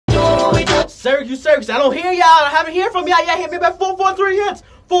Syracuse. I don't hear y'all. I haven't heard from y'all. Y'all hit me back 443 hits.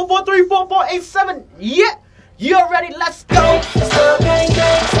 443-4487. Yeah. You already? Let's go.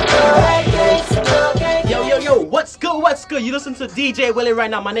 Yo. What's good? You listen to DJ Willy right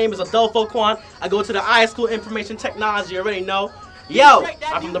now. My name is Adolfo Quan. I go to the high school information technology. You already know. Yo,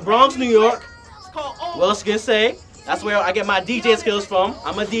 I'm from the Bronx, New York. What else can I say? That's where I get my DJ skills from.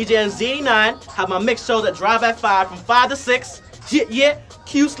 I'm a DJ in Z89. Have my mix shows that drive at 5 from 5 to 6. Yeah.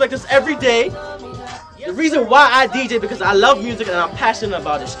 Q selectors every day. The reason why I DJ because I love music and I'm passionate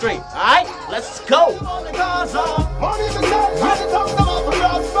about it straight. Alright? Let's go.